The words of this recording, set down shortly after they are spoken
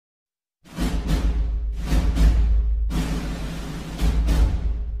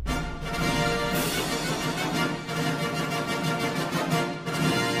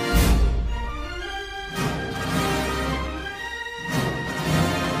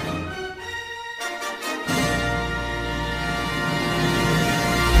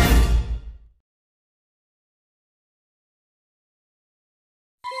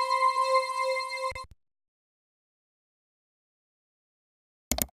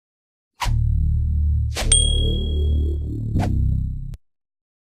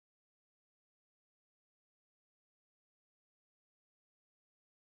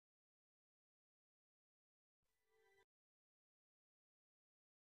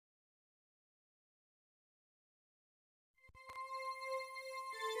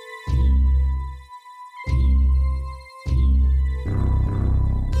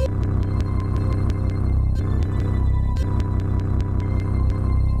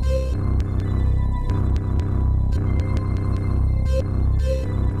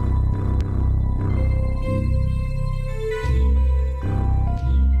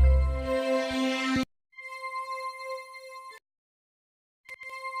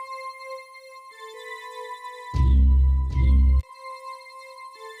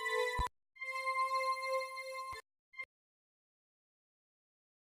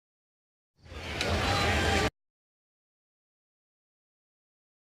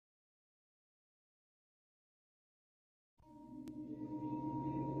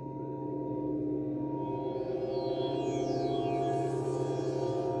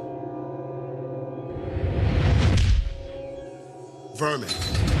vermin.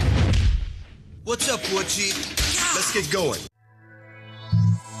 What's up, Porchi? Let's get going.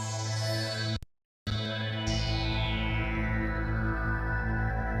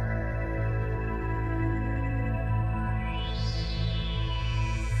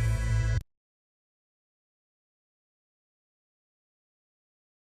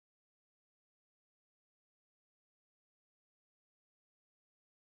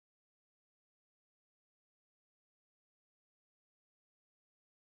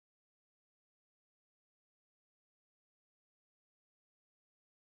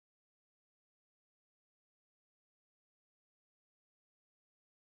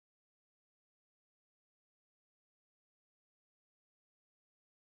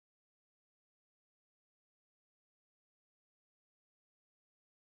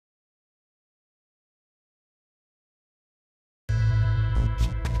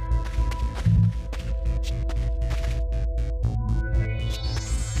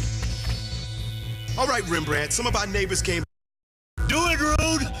 All right, Rembrandt, some of our neighbors came. Do it,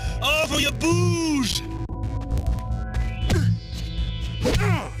 Rude! All for your booze! Look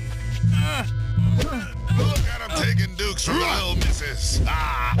at him taking dukes from the little missus.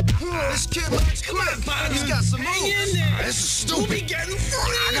 This kid likes clip. He's got some moves. This is stupid.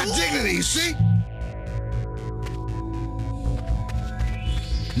 I got dignity, you see?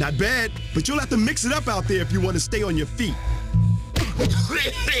 Not bad, but you'll have to mix it up out there if you want to stay on your feet.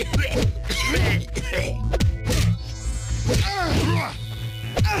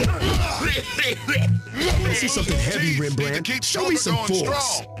 I see something heavy, Rembrandt. Show me some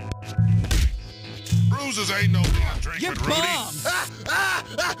force. Bruises ain't no drink with Rudy.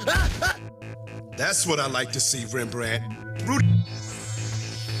 That's what I like to see, Rembrandt. Rudy.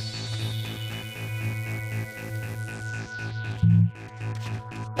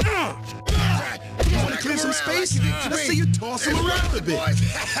 You want to clear some space? Let's see you toss him around a bit.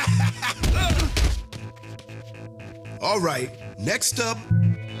 All right, next up.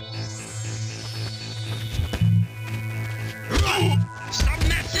 Stop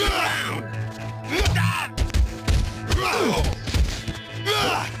messing around!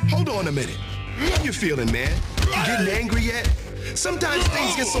 Hold on a minute. How you feeling, man? You getting angry yet? Sometimes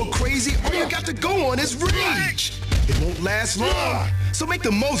things get so crazy, all you got to go on is rage. It won't last long, so make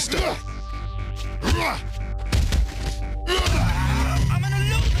the most of it. I'm gonna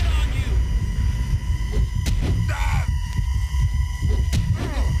lose it on you!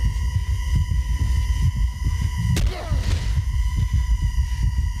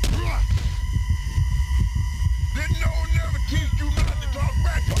 Didn't no one never teach you not to talk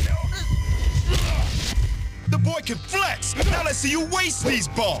back to elders? The boy can flex. Now let's see you waste these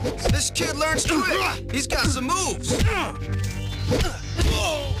balls. This kid learns quick. He's got some moves.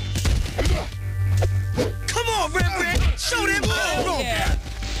 Come on, Rembrandt. Show them how. Yeah.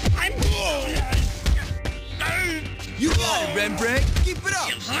 You got it, Rembrandt. Keep it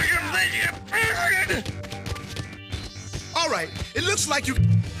up. All right, it looks like you...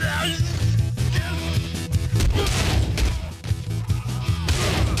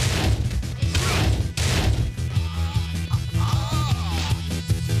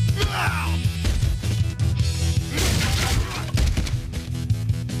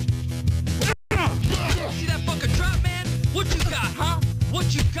 See that fucking drop, man? What you got, huh?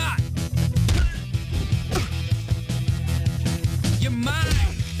 What you got? You're mine.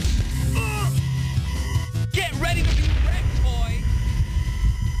 Get ready to be wrecked, toy.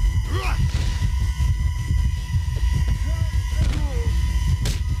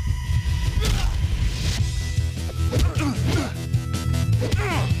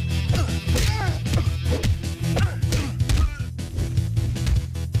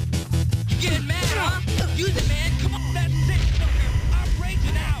 You getting mad, huh? Use it, man. Come on, that's it, fucker. I'm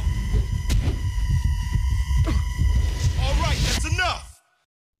raging out. All right, that's enough.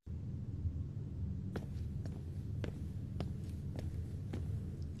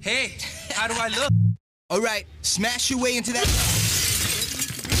 Hey, how do I look? All right, smash your way into that.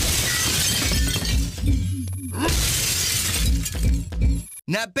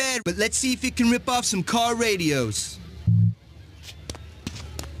 Not bad, but let's see if you can rip off some car radios.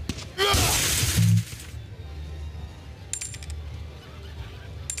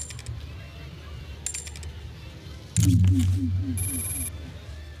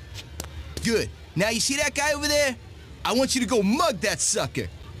 Good. Now you see that guy over there? I want you to go mug that sucker.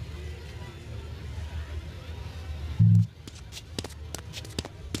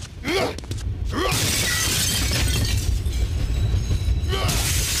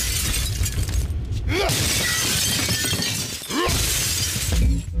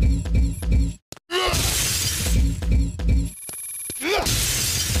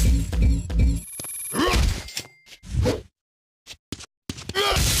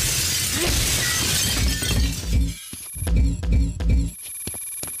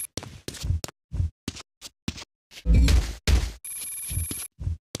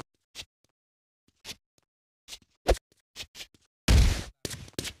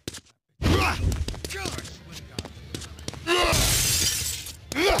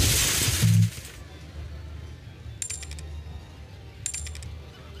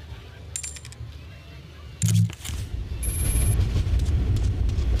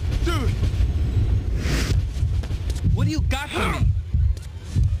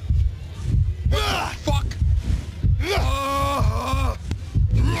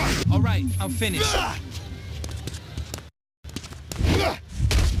 All right, I'm finished.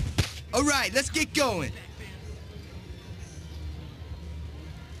 All right, let's get going.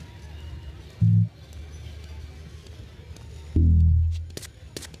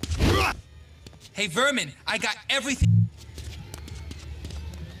 Hey, Vermin, I got everything.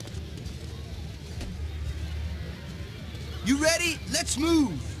 You ready? Let's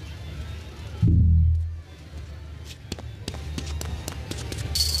move.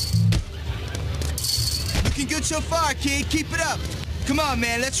 Looking good so far, kid. Keep it up. Come on,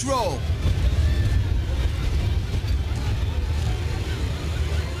 man, let's roll.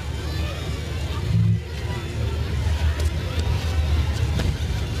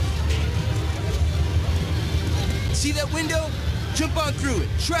 See that window? Jump on through it.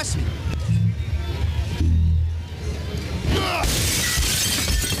 Trust me.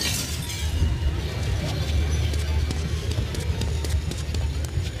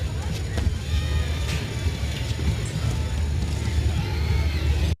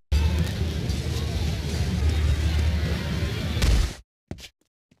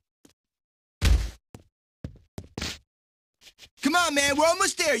 Come on, man, we're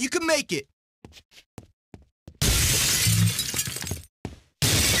almost there. You can make it. Do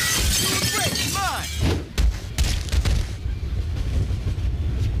a break, come on.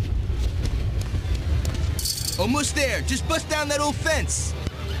 Almost there. Just bust down that old fence.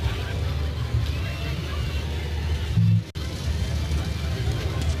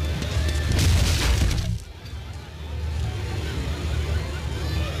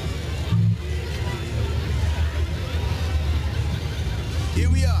 Here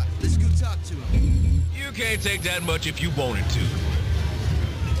we are. Let's go talk to him. You can't take that much if you wanted to.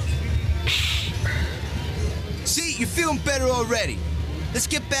 See, you're feeling better already. Let's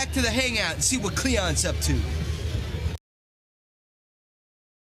get back to the hangout and see what Cleon's up to.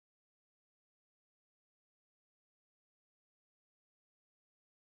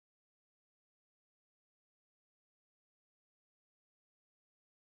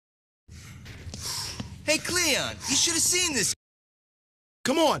 Hey, Cleon, you should have seen this.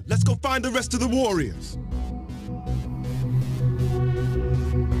 Come on, let's go find the rest of the warriors.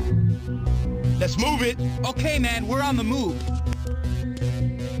 Let's move it. Okay, man, we're on the move.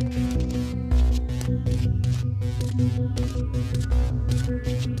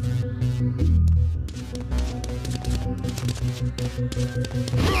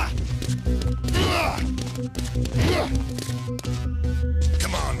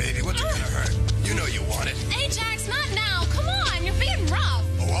 Come on, baby. What's it gonna hurt? You know you want it. Ajax, not now. Come on, you're being rough.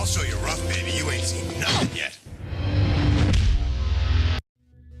 Oh, I'll show you rough, baby. You ain't seen nothing yet.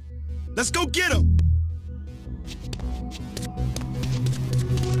 Let's go get him.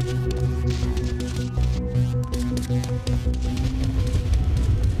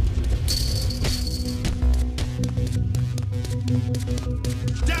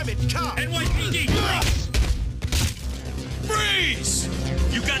 Damn it, cop! NYPD, freeze!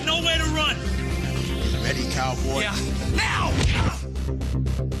 You got nowhere to run. Ready, cowboy? Yeah. Now!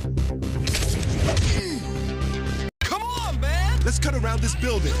 Come on, man! Let's cut around this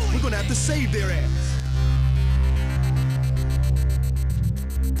building. We're gonna have to save their ass.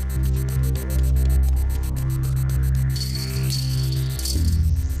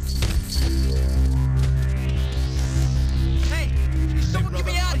 Hey, someone get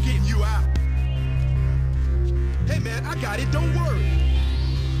me out of here! Getting you out. Hey, man, I got it. Don't worry.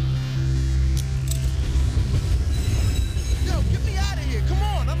 Yo, get me out of here. Come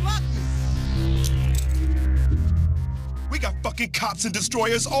on, unlock me. We got fucking cops and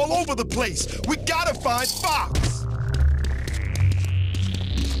destroyers all over the place. We gotta find Fox.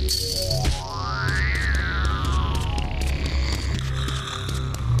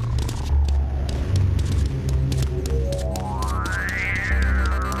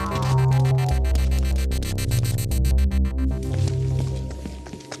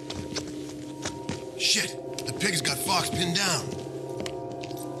 Shit, the pig's got Fox pinned down.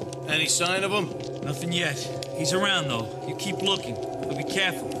 Any sign of him? Nothing yet. He's around, though. You keep looking, but be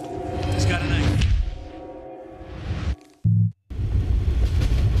careful. He's got a knife.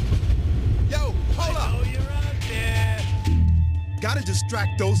 Yo, hold up. Oh, you're out there. Gotta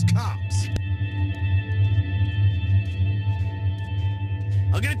distract those cops.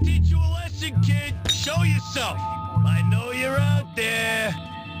 I'm gonna teach you a lesson, kid. Show yourself. I know you're out there.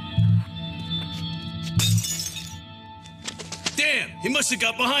 Damn, he must have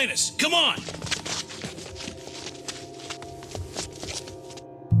got behind us. Come on.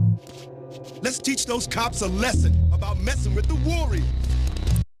 Let's teach those cops a lesson about messing with the warriors.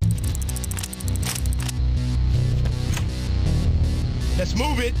 Let's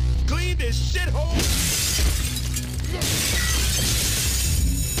move it. Clean this shithole.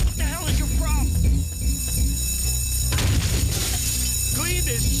 What the hell is your problem? Clean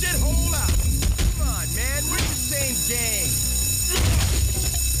this shithole out. Come on, man. We're in the same gang.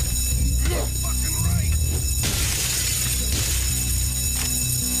 Fucking right.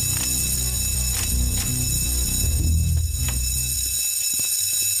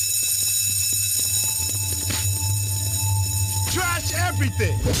 Trash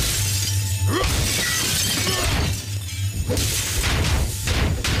everything.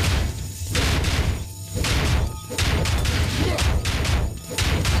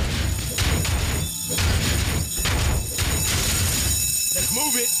 Let's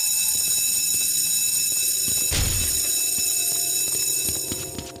move it.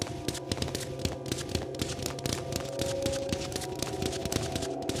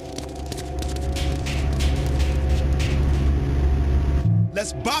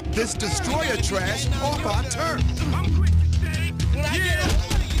 Let's bop this destroyer trash off our turf. I'm quick to say, when I get up,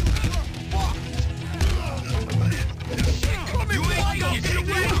 You ain't gonna get away.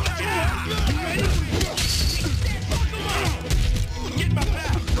 you ready? Fuck him up. Get my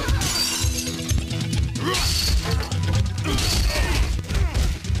back.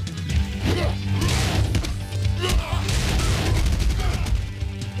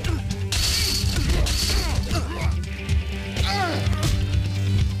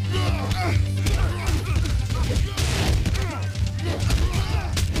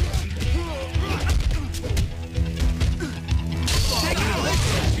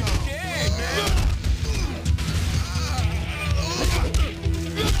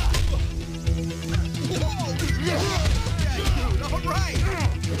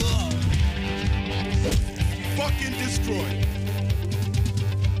 Fucking destroyed.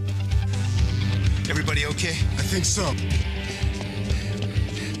 Everybody okay? I think so.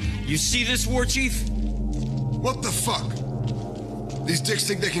 You see this, War Chief? What the fuck? These dicks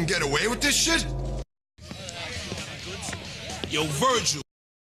think they can get away with this shit? Yo, Virgil.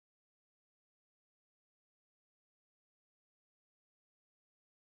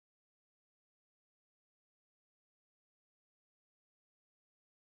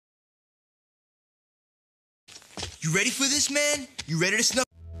 You ready for this, man? You ready to snuff?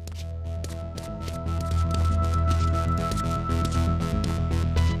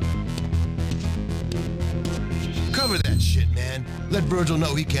 Cover that shit, man. Let Virgil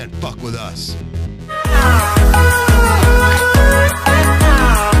know he can't fuck with us.